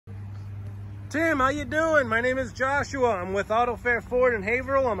Tim, how you doing? My name is Joshua. I'm with Autofair Ford in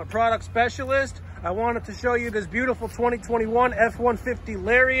Haverhill. I'm a product specialist. I wanted to show you this beautiful 2021 F-150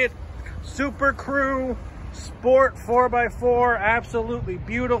 Lariat Super Crew Sport 4x4. Absolutely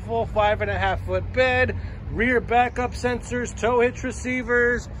beautiful. 5.5 foot bed, rear backup sensors, tow hitch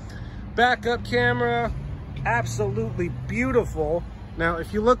receivers, backup camera. Absolutely beautiful. Now,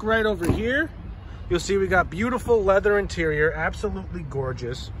 if you look right over here, you'll see we got beautiful leather interior. Absolutely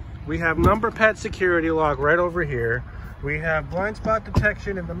gorgeous. We have number pad security lock right over here. We have blind spot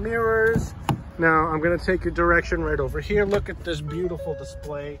detection in the mirrors. Now I'm gonna take your direction right over here. Look at this beautiful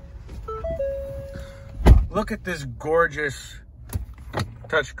display. Look at this gorgeous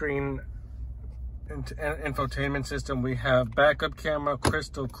touchscreen infotainment system. We have backup camera,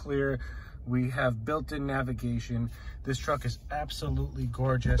 crystal clear. We have built-in navigation. This truck is absolutely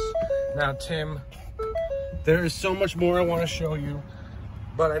gorgeous. Now, Tim, there is so much more I wanna show you,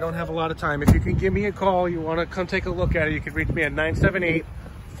 but I don't have a lot of time. If you can give me a call, you want to come take a look at it, you can reach me at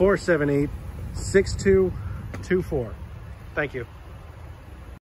 978-478-6224. Thank you.